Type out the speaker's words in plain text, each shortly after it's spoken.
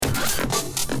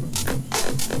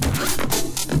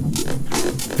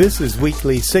This is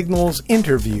Weekly Signals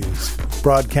Interviews,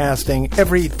 broadcasting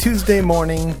every Tuesday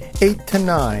morning, 8 to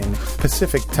 9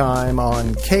 Pacific Time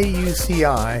on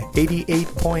KUCI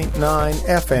 88.9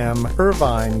 FM,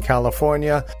 Irvine,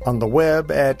 California, on the web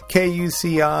at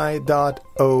kuci.org.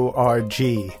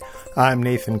 I'm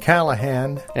Nathan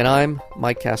Callahan. And I'm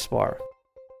Mike Kaspar.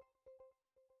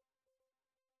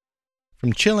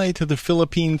 From Chile to the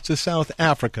Philippines to South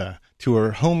Africa, to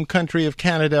her home country of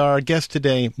Canada, our guest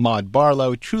today, Maud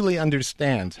Barlow, truly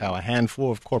understands how a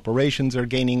handful of corporations are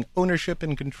gaining ownership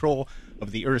and control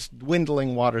of the Earth's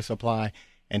dwindling water supply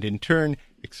and, in turn,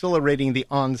 accelerating the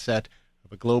onset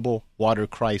of a global water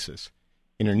crisis.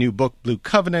 In her new book, Blue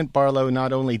Covenant, Barlow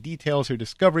not only details her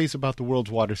discoveries about the world's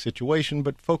water situation,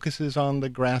 but focuses on the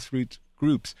grassroots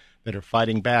groups that are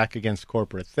fighting back against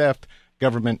corporate theft,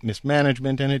 government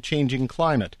mismanagement, and a changing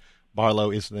climate.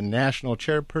 Barlow is the national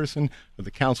chairperson of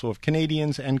the Council of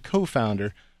Canadians and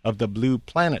co-founder of the Blue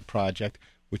Planet Project,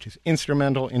 which is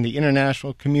instrumental in the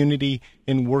international community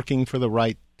in working for the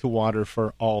right to water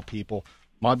for all people.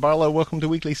 Maud Barlow, welcome to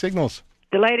Weekly Signals.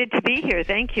 Delighted to be here.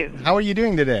 Thank you. How are you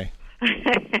doing today?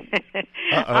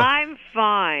 I'm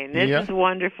fine. This is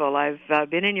wonderful. I've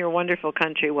been in your wonderful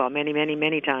country,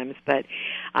 many times, but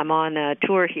I'm on a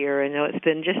tour here, and it's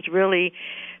been just really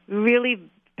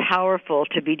powerful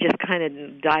to be just kind of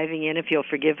diving in, if you'll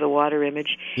forgive the water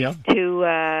image, to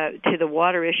the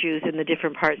water issues in the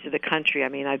different parts of the country. I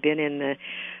mean, I've been in the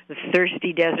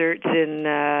thirsty deserts in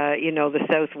the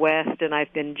Southwest, and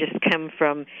I've been just come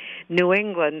from New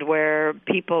England, where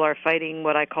people are fighting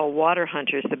what I call water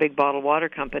hunters. The big bottled water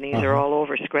companies are all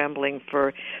over scrambling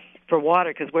for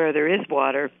water, because where there is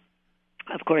water,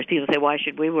 of course, people say, why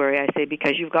should we worry? I say,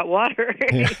 because you've got water.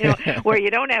 Where you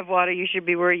don't have water, you should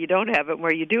be worried you don't have it.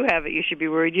 Where you do have it, you should be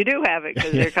worried you do have it,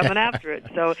 because they're coming after it.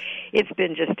 So it's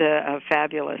been just a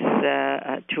fabulous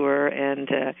tour,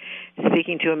 and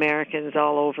speaking to Americans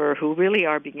all over who really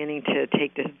are beginning to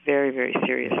take this very, very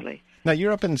seriously. Now,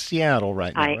 you're up in Seattle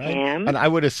right now, right? I am. And I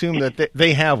would assume that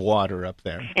they have water up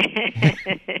there.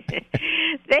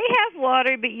 They have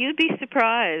water, but you'd be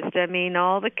surprised. I mean,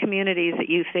 all the communities that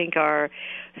you think are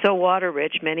so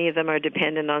water-rich, many of them are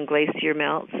dependent on glacier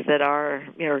melts that are,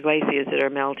 glaciers that are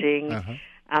melting,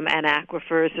 and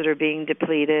aquifers that are being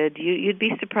depleted. You'd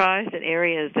be surprised at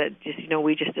areas that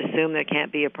we just assume there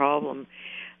can't be a problem.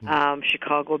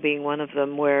 Chicago being one of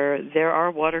them, where there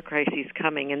are water crises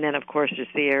coming. And then, of course, there's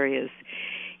the areas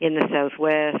in the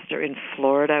Southwest or in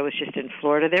Florida. I was just in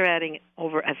Florida. They're adding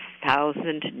over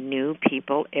 1,000 new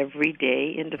people every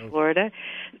day into Florida,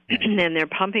 and they're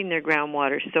pumping their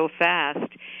groundwater so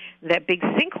fast that big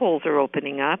sinkholes are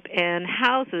opening up, and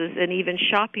houses and even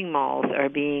shopping malls are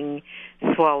being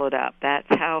swallowed up. That's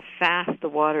how fast the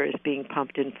water is being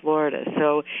pumped in Florida.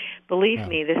 So believe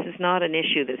me, this is not an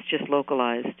issue that's just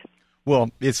localized.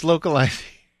 Well, it's localized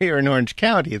here in Orange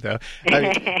County, though.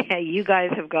 You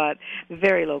guys have got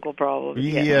very local problems.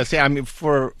 Yes, I mean,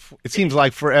 it seems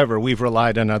like forever we've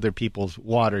relied on other people's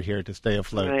water here to stay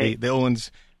afloat. Right. The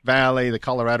Owens Valley, the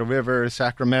Colorado River,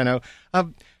 Sacramento.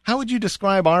 How would you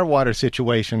describe our water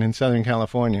situation in Southern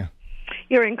California?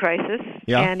 You're in crisis,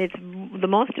 and it's the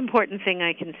most important thing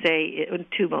I can say,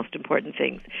 two most important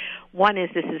things. One is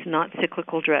this is not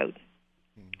cyclical drought.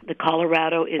 The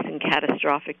Colorado is in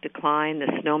catastrophic decline. The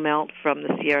snowmelt from the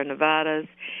Sierra Nevadas,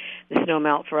 the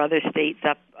snowmelt for other states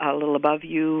up a little above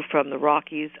you from the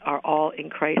Rockies are all in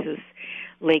crisis.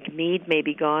 Lake Mead may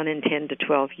be gone in 10 to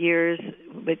 12 years.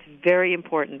 It's very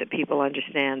important that people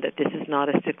understand that this is not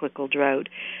a cyclical drought,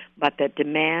 but that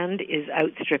demand is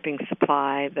outstripping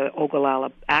supply. The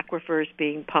Ogallala aquifer is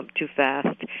being pumped too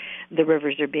fast. The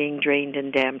rivers are being drained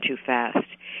and dammed too fast.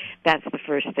 That's the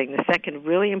first thing. The second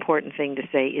really important thing to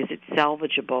say is it's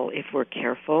salvageable if we're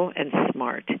careful and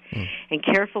smart. And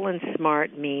careful and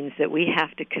smart means that we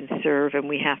have to conserve and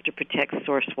we have to protect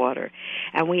source water.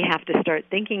 And we have to start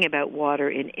thinking about water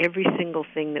in every single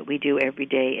thing that we do every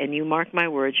day. And you mark my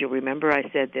words, you'll remember I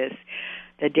said this.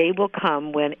 The day will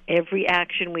come when every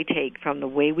action we take, from the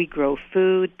way we grow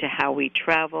food to how we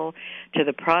travel to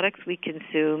the products we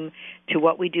consume to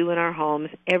what we do in our homes,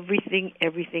 everything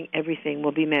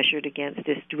will be measured against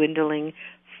this dwindling,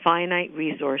 finite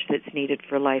resource that's needed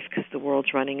for life, because the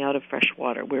world's running out of fresh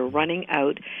water. We're running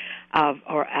out of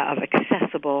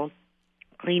accessible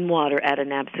clean water at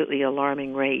an absolutely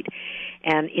alarming rate.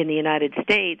 And in the United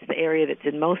States, the area that's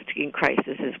most in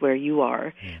crisis is where you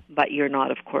are, but you're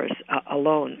not, of course,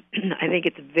 alone. I think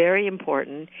it's very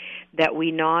important that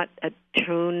we not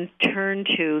turn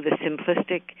to the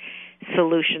simplistic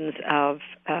solutions of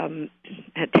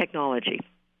technology.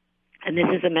 And this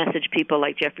is a message people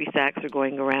like Jeffrey Sachs are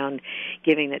going around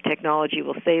giving, that technology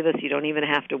will save us. You don't even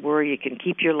have to worry. You can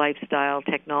keep your lifestyle.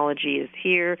 Technology is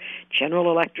here. General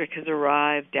Electric has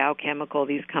arrived. Dow Chemical,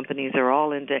 these companies are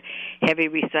all into heavy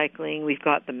recycling. We've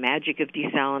got the magic of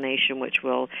desalination, which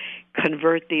will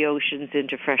convert the oceans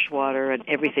into fresh water, and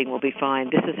everything will be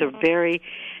fine. This is a very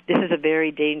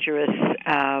dangerous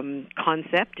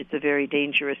concept. It's a very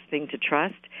dangerous thing to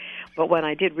trust. But when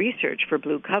I did research for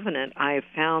Blue Covenant, I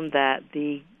found that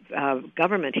the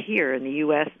government here in the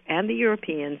U.S. and the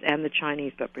Europeans and the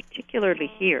Chinese, but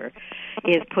particularly here,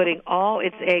 is putting all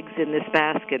its eggs in this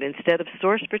basket. Instead of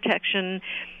source protection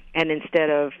and instead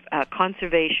of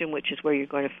conservation, which is where you're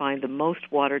going to find the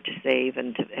most water to save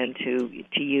and to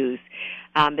use,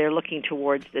 they're looking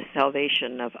towards the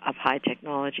salvation of high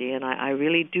technology. And I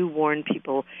really do warn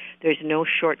people, there's no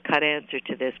shortcut answer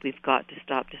to this. We've got to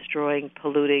stop destroying,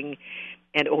 polluting,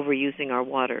 and overusing our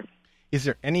water. Is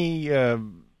there any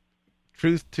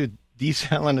truth to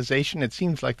desalinization? It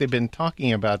seems like they've been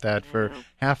talking about that for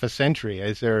half a century.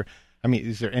 Is there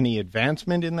any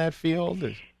advancement in that field?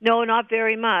 No, not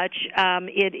very much.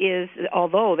 It is,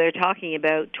 although they're talking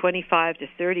about 25 to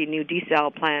 30 new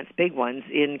desal plants, big ones,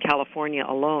 in California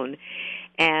alone.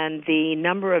 And the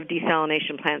number of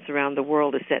desalination plants around the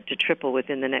world is set to triple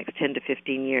within the next 10 to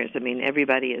 15 years. I mean,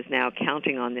 everybody is now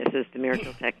counting on this as the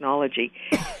miracle technology.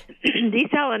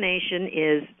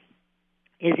 Desalination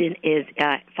is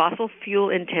fossil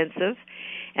fuel intensive,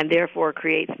 and therefore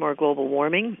creates more global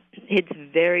warming. It's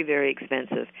very, very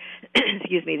expensive.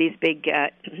 Excuse me. These big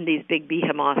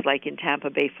behemoths, like in Tampa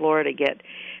Bay, Florida, get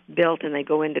built, and they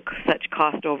go into such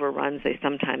cost overruns. They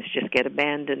sometimes just get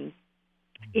abandoned.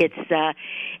 It's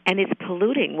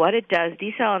polluting. What it does,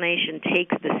 desalination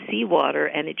takes the seawater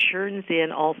and it churns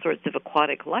in all sorts of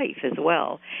aquatic life as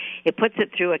well. It puts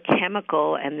it through a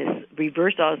chemical and this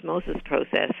reverse osmosis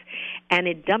process, and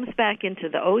it dumps back into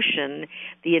the ocean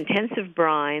the intensive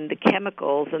brine, the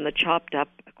chemicals, and the chopped up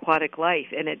aquatic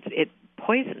life, and it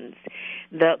poisons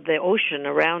the ocean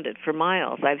around it for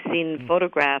miles. I've seen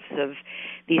photographs of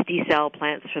these desal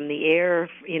plants from the air,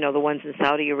 the ones in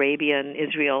Saudi Arabia and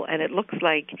Israel, and it looks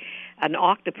like an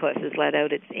octopus has let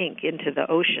out its ink into the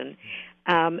ocean.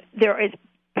 There is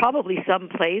probably some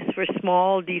place for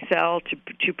small desal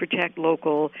to protect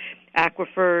local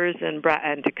aquifers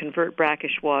and to convert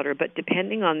brackish water, but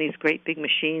depending on these great big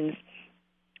machines,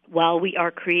 while we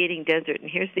are creating desert, and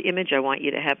here's the image I want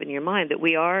you to have in your mind, that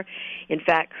we are, in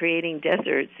fact, creating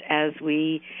deserts as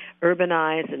we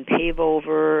urbanize and pave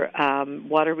over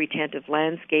water retentive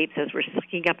landscapes, as we're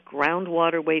sucking up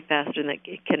groundwater way faster than it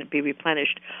can be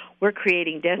replenished. We're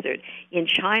creating desert. In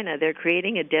China, they're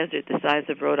creating a desert the size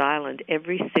of Rhode Island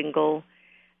every single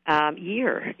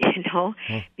year,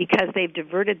 because they've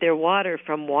diverted their water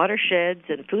from watersheds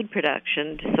and food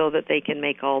production so that they can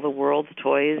make all the world's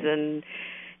toys and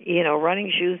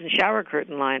running shoes and shower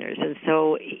curtain liners. And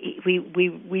so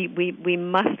we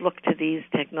must look to these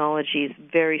technologies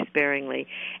very sparingly.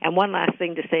 And one last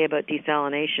thing to say about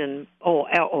desalination,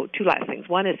 two last things.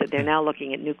 One is that they're now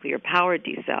looking at nuclear-powered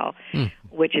desal,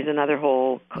 which is another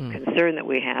whole concern that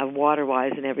we have,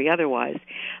 water-wise and every otherwise.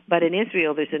 But in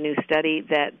Israel, there's a new study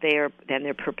that they're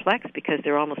perplexed because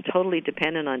they're almost totally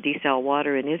dependent on desal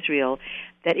water in Israel,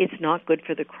 that it's not good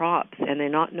for the crops, and they're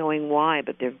not knowing why,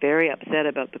 but they're very upset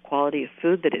about the quality of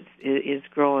food that is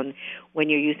grown when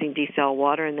you're using desal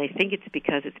water, and they think it's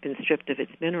because it's been stripped of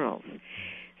its minerals.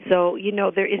 So,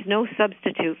 there is no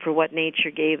substitute for what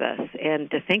nature gave us, and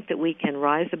to think that we can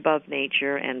rise above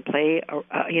nature and play,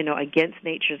 against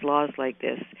nature's laws like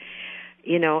this,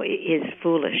 is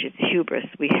foolish. It's hubris.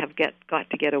 We have got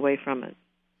to get away from it.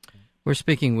 We're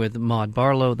speaking with Maude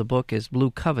Barlow. The book is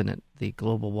Blue Covenant, The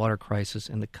Global Water Crisis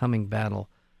and the Coming Battle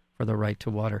for the Right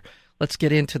to Water. Let's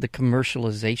get into the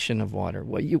commercialization of water.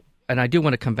 And I do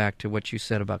want to come back to what you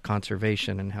said about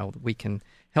conservation and how we can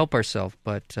help ourselves,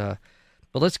 but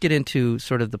let's get into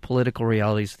sort of the political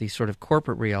realities, these sort of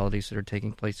corporate realities that are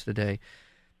taking place today.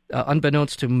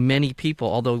 Unbeknownst to many people,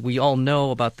 although we all know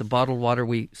about the bottled water,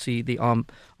 we see the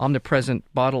omnipresent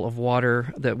bottle of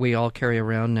water that we all carry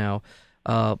around now.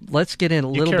 Let's get in a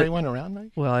little bit. You carry one around, Mike?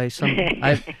 Well, I've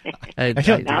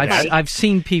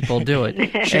seen people do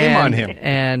it. Shame on him.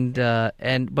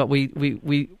 But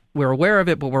we're aware of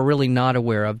it, but we're really not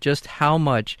aware of just how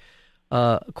much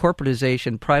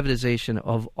corporatization, privatization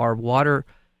of our water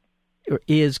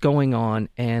is going on.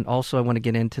 And also, I want to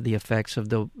get into the effects of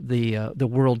the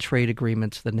World Trade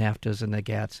Agreements, the NAFTAs and the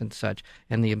GATTs and such,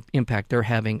 and the impact they're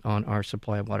having on our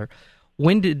supply of water.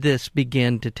 When did this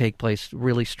begin to take place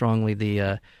really strongly,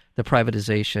 the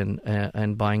privatization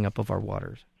and buying up of our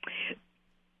waters?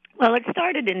 Well, it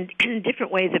started in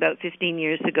different ways about 15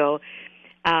 years ago.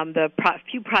 The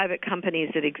few private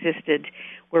companies that existed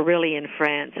were really in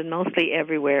France, and mostly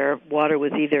everywhere water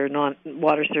was either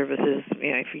water services.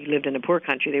 If you lived in a poor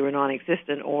country, they were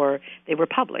non-existent, or they were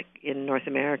public in North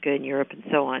America and Europe and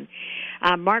so on.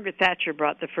 Margaret Thatcher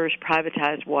brought the first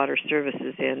privatized water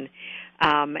services in,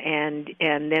 and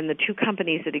then the two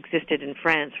companies that existed in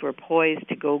France were poised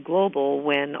to go global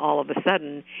when all of a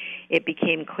sudden it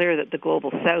became clear that the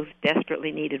global south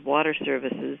desperately needed water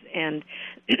services, and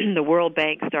the World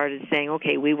Bank started saying,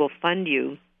 okay, we will fund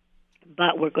you,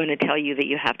 but we're going to tell you that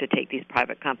you have to take these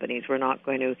private companies. We're not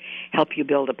going to help you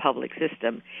build a public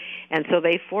system. And so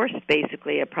they forced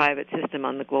basically a private system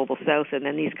on the global south, and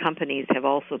then these companies have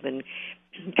also been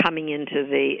coming into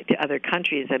to other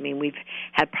countries. I mean, we've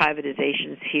had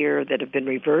privatizations here that have been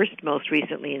reversed, most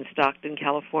recently in Stockton,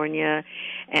 California,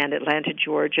 and Atlanta,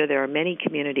 Georgia. There are many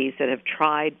communities that have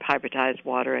tried privatized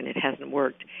water, and it hasn't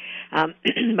worked.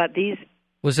 But these...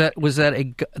 Was that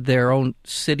their own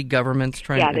city governments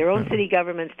trying? Yeah, their own city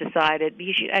governments decided.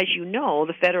 As you know,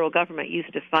 the federal government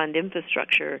used to fund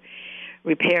infrastructure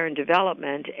repair and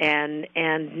development, and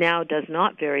now does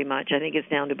not very much. I think it's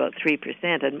down to about 3%.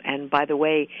 And by the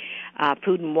way,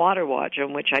 Food and Water Watch,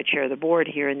 on which I chair the board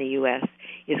here in the U.S.,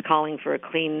 is calling for a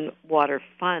clean water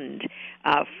fund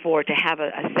to have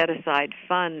a set-aside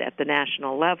fund at the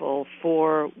national level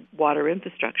for water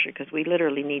infrastructure, because we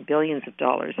literally need billions of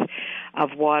dollars of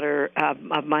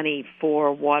money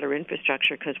for water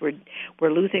infrastructure, because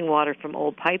we're losing water from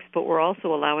old pipes, but we're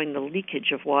also allowing the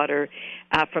leakage of water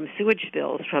from sewage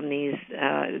spills from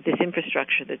this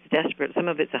infrastructure that's desperate. Some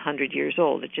of it's 100 years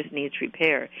old. It just needs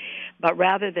repair. But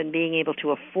rather than being able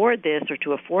to afford this or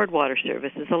to afford water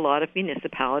services, a lot of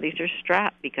municipalities are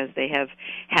strapped because they have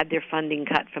had their funding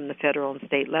cut from the federal and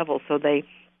state level. So they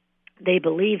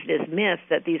believe this myth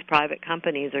that these private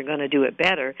companies are going to do it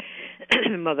better.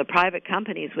 Well, the private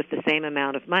companies with the same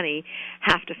amount of money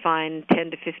have to find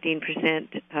 10 to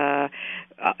 15%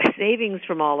 savings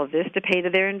from all of this to pay to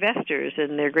their investors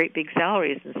and their great big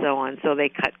salaries and so on. So they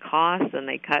cut costs and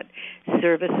they cut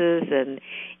services. And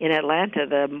in Atlanta,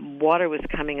 the water was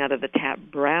coming out of the tap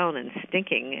brown and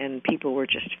stinking, and people were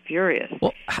just furious.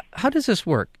 Well, how does this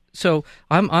work? So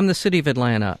I'm the city of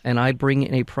Atlanta, and I bring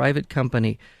in a private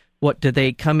company. What, do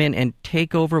they come in and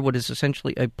take over what is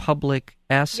essentially a public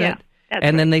asset? Yeah,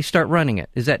 and then they start running it.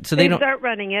 Is that so? They start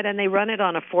running it, and they run it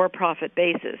on a for-profit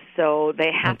basis. So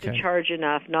they have to charge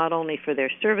enough, not only for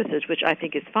their services, which I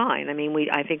think is fine. I mean,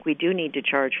 I think we do need to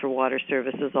charge for water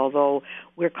services, although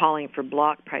we're calling for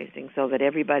block pricing so that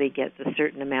everybody gets a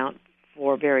certain amount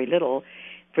for very little,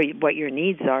 for what your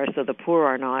needs are, so the poor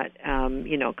are not,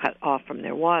 cut off from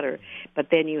their water. But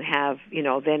then you have,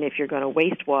 then if you're going to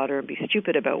waste water and be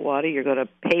stupid about water, you're going to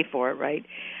pay for it, right?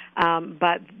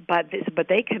 But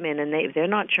they come in and they're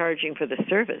not charging for the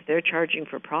service. They're charging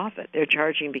for profit. They're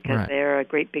charging because they're a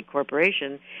great big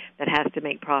corporation that has to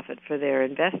make profit for their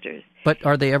investors. But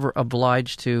are they ever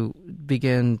obliged to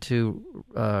begin to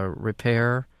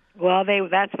repair? Well,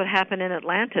 that's what happened in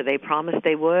Atlanta. They promised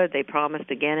they would. They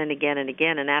promised again and again and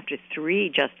again. And after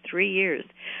just 3 years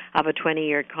of a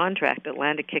 20-year contract,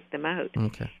 Atlanta kicked them out.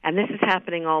 Okay. And this is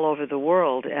happening all over the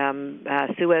world.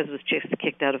 Suez was just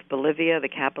kicked out of Bolivia, the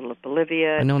capital of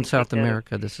Bolivia. I know in South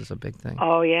America this is a big thing.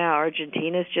 Oh, yeah.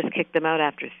 Argentina's just kicked them out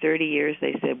after 30 years.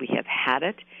 They said, we have had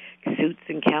it. Suits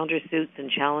and countersuits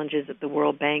and challenges at the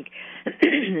World Bank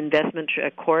Investment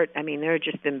Court. I mean, there have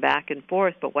just been back and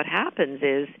forth. But what happens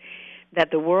is that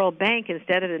the World Bank,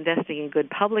 instead of investing in good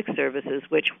public services,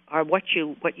 which are what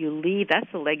you leave, that's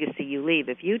the legacy you leave.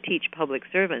 If you teach public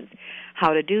servants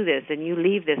how to do this and you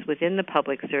leave this within the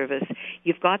public service,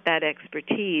 you've got that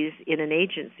expertise in an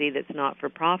agency that's not for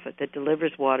profit, that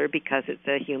delivers water because it's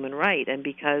a human right and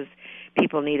because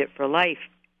people need it for life.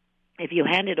 If you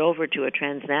hand it over to a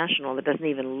transnational that doesn't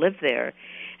even live there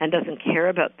and doesn't care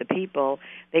about the people,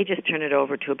 they just turn it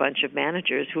over to a bunch of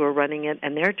managers who are running it,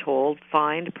 and they're told,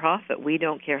 find profit. We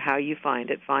don't care how you find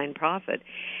it, find profit.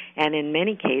 And in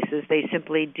many cases, they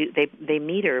simply do. They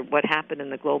meter what happened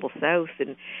in the global south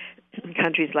in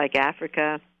countries like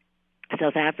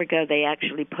South Africa, they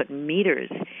actually put meters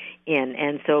in,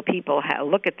 and so people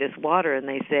look at this water and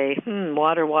they say,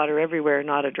 water everywhere,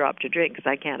 not a drop to drink, because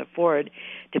I can't afford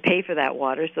to pay for that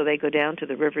water, so they go down to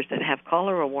the rivers that have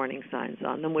cholera warning signs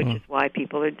on them, which is why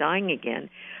people are dying again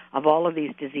of all of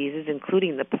these diseases,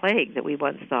 including the plague that we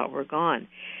once thought were gone.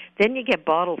 Then you get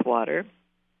bottled water,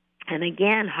 and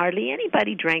again, hardly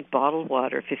anybody drank bottled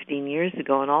water 15 years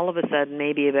ago, and all of a sudden,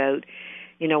 maybe about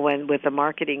when with the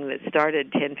marketing that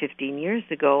started 10, 15 years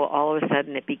ago, all of a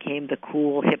sudden it became the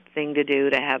cool, hip thing to do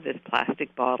to have this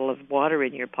plastic bottle of water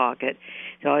in your pocket.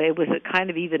 So it was a kind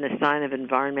of even a sign of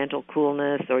environmental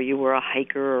coolness, or you were a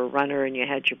hiker or a runner and you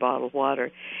had your bottled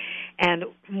water. And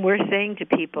we're saying to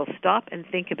people, stop and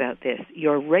think about this.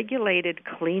 Your regulated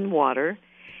clean water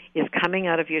is coming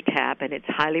out of your tap, and it's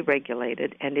highly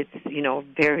regulated, and it's,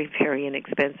 very, very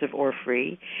inexpensive or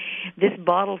free. This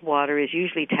bottled water is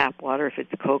usually tap water if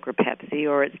it's Coke or Pepsi,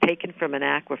 or it's taken from an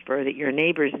aquifer that your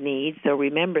neighbors need. So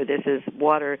remember, this is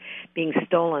water being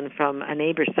stolen from a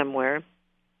neighbor somewhere.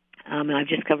 And I've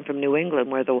just come from New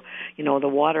England, where the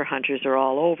water hunters are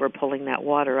all over pulling that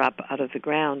water up out of the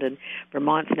ground. And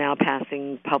Vermont's now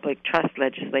passing public trust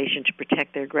legislation to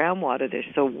protect their groundwater. They're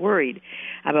so worried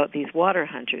about these water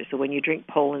hunters. So when you drink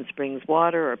Poland Springs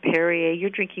water or Perrier,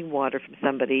 you're drinking water from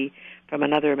somebody from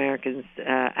another American's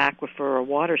aquifer or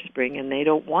water spring, and they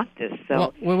don't want this.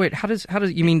 So wait. How does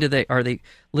you mean? Are they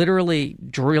literally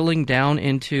drilling down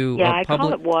into? Yeah, I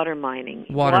call it water mining.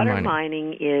 Water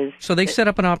mining is so they set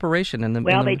up an operation and then.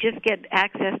 Well, they just get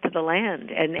access to the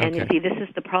land, and you see, this is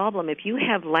the problem. If you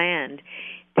have land,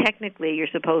 technically you're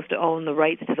supposed to own the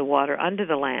rights to the water under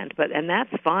the land, and that's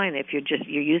fine if you're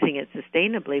using it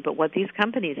sustainably. But what these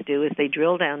companies do is they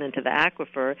drill down into the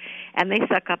aquifer and they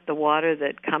suck up the water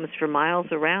that comes for miles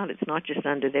around. It's not just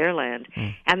under their land.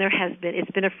 And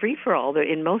it's been a free for all.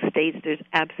 In most states there's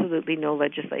absolutely no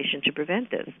legislation to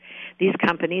prevent this. These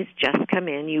companies just come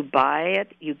in, you buy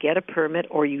it, you get a permit,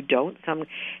 or you don't.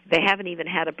 They haven't even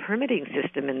had a permitting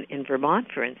system in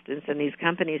Vermont, for instance, and these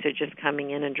companies are just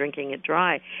coming in and drinking it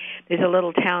dry. There's a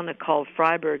little town called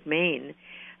Fryeburg, Maine,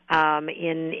 on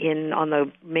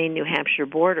the Maine-New Hampshire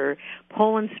border.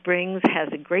 Poland Springs has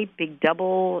a great big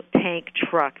double tank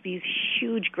truck, these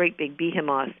huge, great big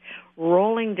behemoths,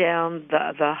 rolling down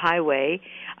the highway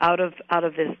out of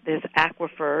this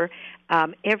aquifer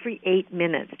every 8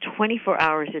 minutes, 24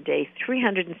 hours a day,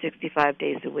 365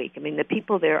 days a week. I mean, the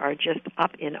people there are just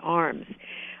up in arms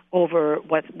over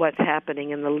what's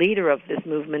happening. And the leader of this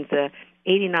movement, the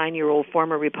 89-year-old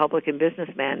former Republican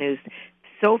businessman who's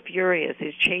so furious,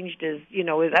 he's changed his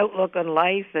outlook on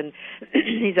life, and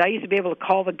I used to be able to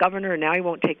call the governor, and now he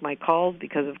won't take my calls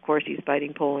because, of course, he's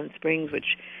fighting Poland Springs,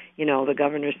 which, the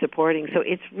governor's supporting. So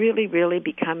it's really, really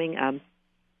becoming a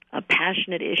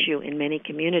passionate issue in many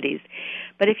communities.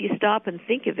 But if you stop and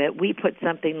think of it, we put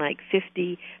something like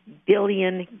 50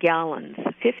 billion gallons,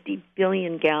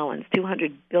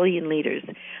 200 billion liters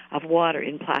of water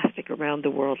in plastic around the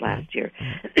world last year.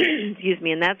 Excuse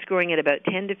me, and that's growing at about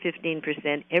 10 to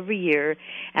 15% every year,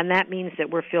 and that means that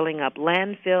we're filling up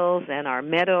landfills and our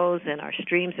meadows and our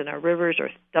streams and our rivers, or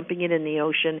dumping it in the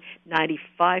ocean.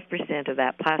 95% of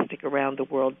that plastic around the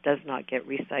world does not get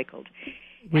recycled.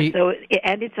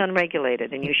 And it's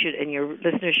unregulated, and your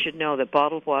listeners should know that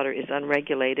bottled water is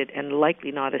unregulated and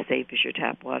likely not as safe as your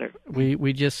tap water.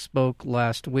 We just spoke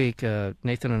last week,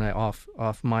 Nathan and I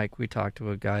off mic. We talked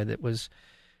to a guy that was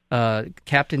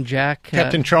Captain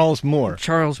Charles Moore.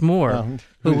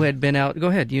 Who had been out. Go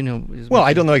ahead. Well,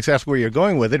 I don't know exactly where you're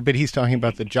going with it, but he's talking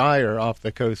about the gyre off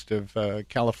the coast of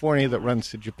California that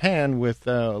runs to Japan with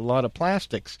a lot of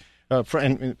plastics.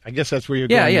 And I guess that's where you're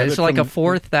going. Yeah, it's like a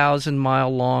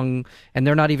 4,000-mile long, and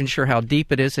they're not even sure how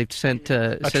deep it is. They've sent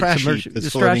a trash heap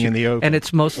that's floating in the ocean. And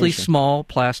it's mostly small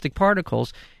plastic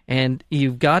particles. And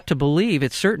you've got to believe,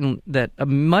 it's certain that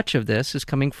much of this is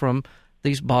coming from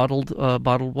these bottled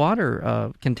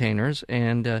water containers,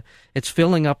 and it's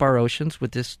filling up our oceans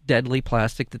with this deadly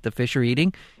plastic that the fish are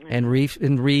eating and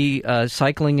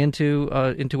recycling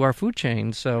into our food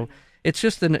chain. So it's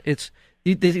just the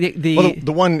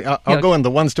one I'll go in.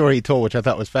 The one story he told, which I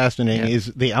thought was fascinating, is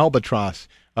the albatross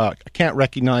can't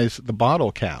recognize the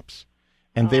bottle caps,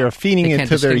 and they are feeding it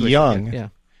to their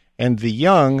young, and the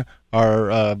young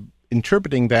are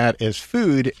interpreting that as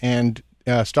food and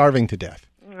starving to death.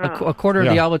 A quarter of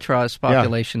the albatross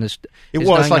population is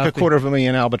like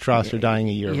 250,000 albatross are dying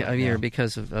a year.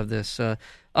 Because of this. That's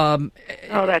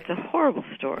a horrible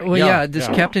story. Well,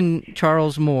 Captain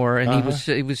Charles Moore, and he was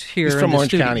here. He's from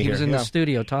Orange County. He was in the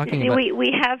studio talking about.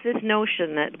 We have this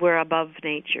notion that we're above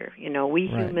nature. We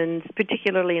humans,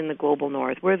 particularly in the global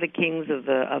north, we're the kings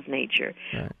of nature.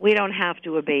 Right. We don't have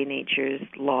to obey nature's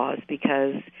laws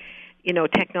because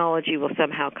technology will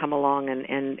somehow come along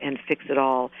and fix it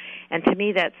all. And to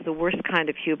me, that's the worst kind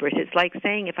of hubris. It's like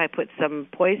saying if I put some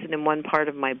poison in one part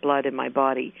of my blood in my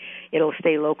body, it'll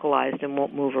stay localized and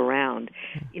won't move around.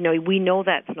 We know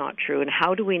that's not true. And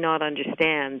how do we not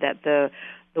understand that the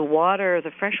the water,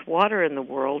 the fresh water in the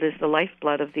world, is the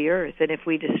lifeblood of the earth, and if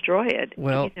we destroy it,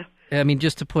 well, I mean,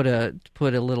 just to put a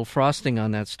little frosting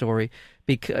on that story,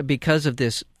 because of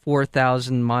this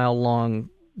 4,000-mile long,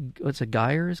 what's a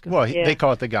gyre? Well, they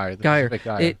call it the gyre. Gyre.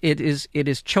 It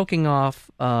is choking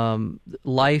off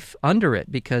life under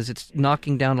it because it's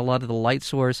knocking down a lot of the light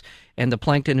source, and the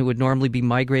plankton who would normally be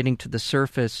migrating to the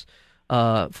surface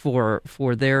for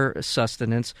their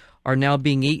sustenance are now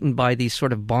being eaten by these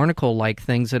sort of barnacle-like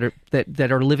things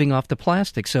that are living off the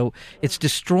plastic. So it's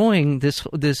destroying this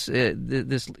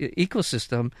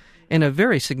ecosystem in a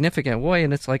very significant way,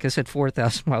 and it's, like I said,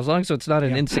 4,000 miles long, so it's not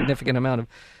an insignificant amount of.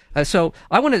 So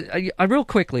I want to real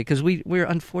quickly, because we're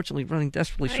unfortunately running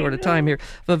desperately short of time here.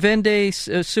 Vivendi,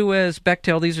 Suez,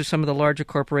 Bechtel, these are some of the larger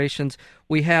corporations.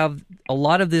 We have a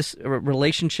lot of this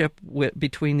relationship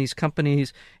between these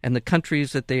companies and the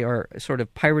countries that they are sort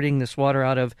of pirating this water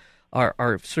out of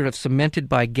are sort of cemented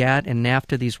by GATT and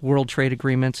NAFTA, these world trade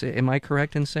agreements. Am I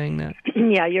correct in saying that?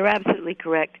 Yeah, you're absolutely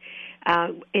correct.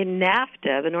 In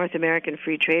NAFTA, the North American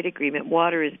Free Trade Agreement,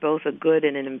 water is both a good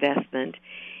and an investment.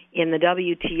 In the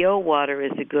WTO, water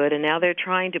is a good, and now they're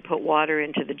trying to put water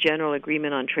into the General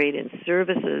Agreement on Trade and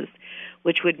Services,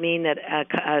 which would mean that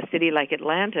a city like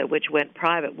Atlanta, which went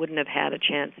private, wouldn't have had a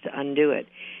chance to undo it,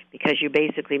 because you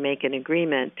basically make an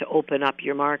agreement to open up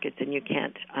your markets, and you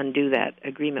can't undo that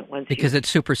agreement once because it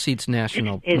supersedes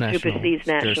national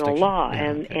law.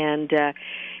 Yeah,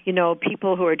 you know,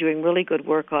 people who are doing really good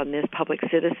work on this, Public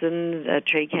Citizen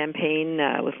trade campaign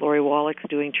with Lori Wallach's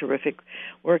doing terrific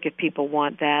work. If people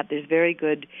want that, there's very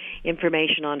good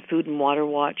information on Food and Water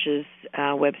Watch's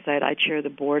website. I chair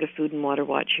the board of Food and Water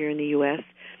Watch here in the U.S.,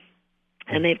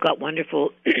 and they've got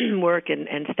wonderful work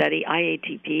and study.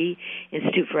 IATP,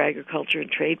 Institute for Agriculture and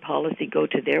Trade Policy, go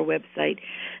to their website.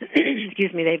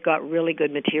 Excuse me, they've got really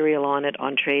good material on it,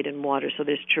 on trade and water. So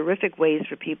there's terrific ways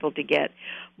for people to get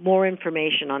more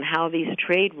information on how these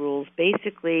trade rules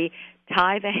basically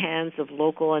tie the hands of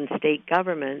local and state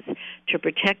governments to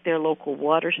protect their local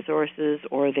water sources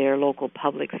or their local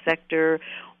public sector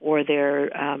or their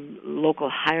local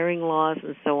hiring laws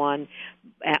and so on,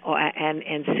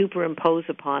 and superimpose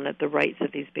upon it the rights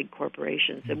of these big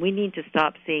corporations. And we need to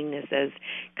stop seeing this as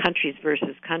countries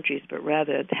versus countries, but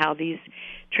rather how these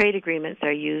trade agreements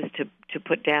are used to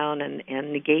put down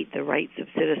and negate the rights of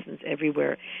citizens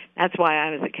everywhere. That's why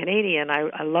I was a Canadian.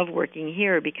 I love working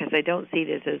here because I don't see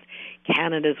this as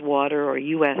Canada's water or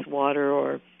U.S. water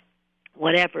or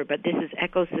whatever, but this is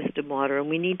ecosystem water, and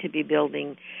we need to be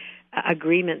building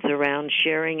agreements around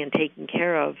sharing and taking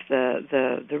care of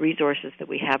the resources that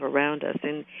we have around us,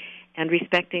 and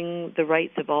respecting the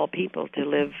rights of all people to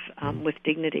live with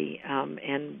dignity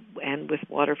and with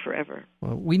water forever.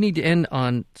 Well, we need to end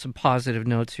on some positive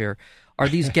notes here. Are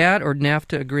these GATT or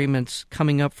NAFTA agreements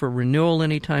coming up for renewal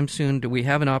anytime soon? Do we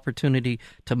have an opportunity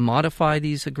to modify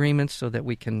these agreements so that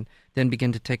we can then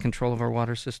begin to take control of our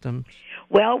water system?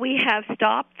 Well, we have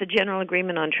stopped the General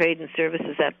Agreement on Trade and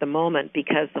Services at the moment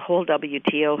because the whole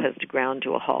WTO has ground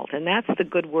to a halt. And that's the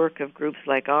good work of groups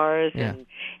like ours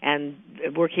and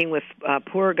working with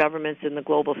poor governments in the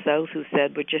Global South who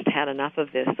said we just had enough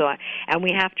of this. And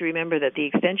we have to remember that the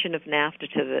extension of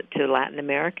NAFTA to Latin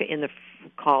America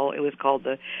it was called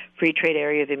the Free Trade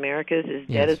Area of the Americas, is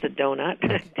dead as a donut,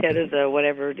 dead as a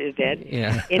whatever it is dead.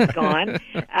 Yeah. It's gone.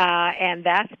 And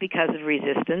that's because of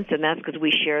resistance, and that's because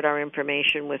we shared our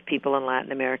information with people in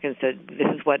Latin America and said, this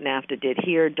is what NAFTA did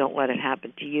here, don't let it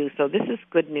happen to you. So this is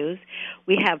good news.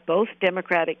 We have both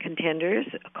Democratic contenders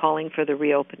calling for the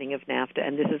reopening of NAFTA,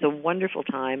 and this is a wonderful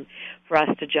time for us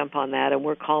to jump on that, and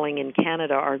we're calling in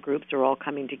Canada, our groups are all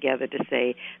coming together to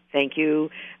say thank you,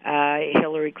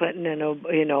 Hillary Clinton and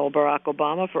Barack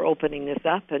Obama for opening this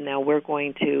up, and now we're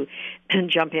going to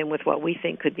jump in with what we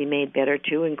think could be made better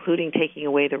too, including taking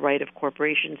away the right of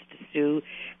corporations to sue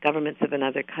governments of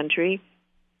another country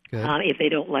if they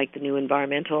don't like the new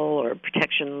environmental or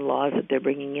protection laws that they're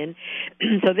bringing in.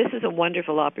 So this is a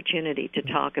wonderful opportunity to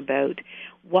talk about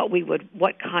what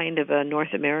kind of a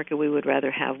North America we would rather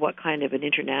have, what kind of an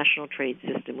international trade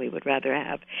system we would rather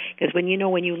have. Because when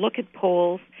you look at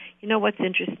polls, you know what's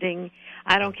interesting?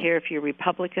 I don't care if you're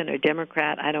Republican or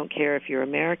Democrat. I don't care if you're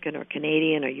American or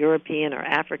Canadian or European or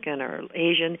African or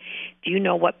Asian. Do you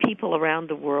know what people around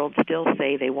the world still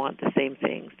say? They want the same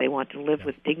things. They want to live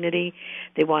with dignity.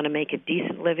 They want to make a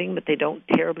decent living, but they don't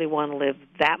terribly want to live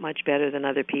that much better than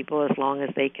other people as long as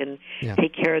they can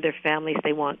take care of their families.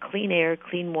 They want clean air,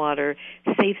 clean water,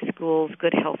 safe schools,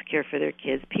 good health care for their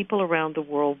kids. People around the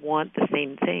world want the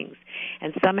same things.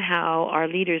 And somehow our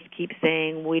leaders keep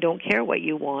saying, we don't care what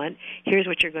you want, here's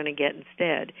what you're going to get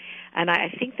instead. And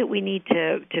I think that we need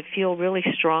to feel really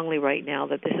strongly right now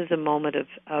that this is a moment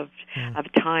of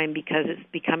time, because it's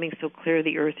becoming so clear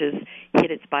the Earth has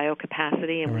hit its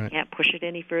biocapacity and we can't push it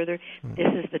any further. This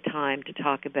is the time to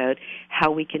talk about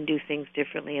how we can do things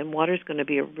differently. And water's going to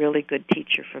be a really good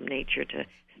teacher from nature to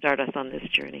start us on this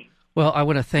journey. Well, I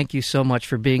want to thank you so much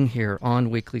for being here on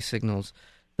Weekly Signals.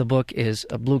 The book is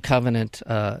Blue Covenant,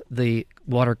 the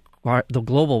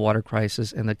global water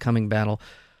crisis and the coming battle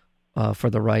for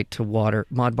the right to water.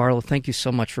 Maude Barlow, thank you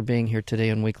so much for being here today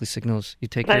on Weekly Signals. You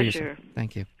take care of yourself.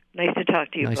 Thank you. Nice to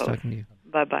talk to you both. Nice talking to you.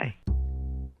 Bye-bye.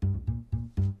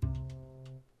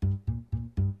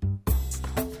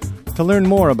 To learn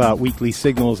more about Weekly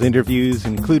Signals interviews,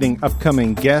 including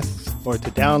upcoming guests, or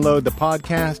to download the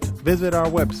podcast, visit our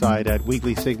website at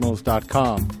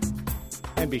weeklysignals.com.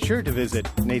 And be sure to visit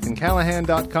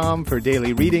nathancallahan.com for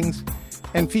daily readings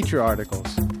and feature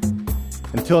articles.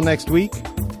 Until next week,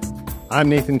 I'm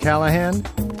Nathan Callahan.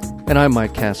 And I'm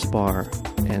Mike Caspar.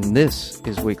 And this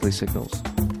is Weekly Signals.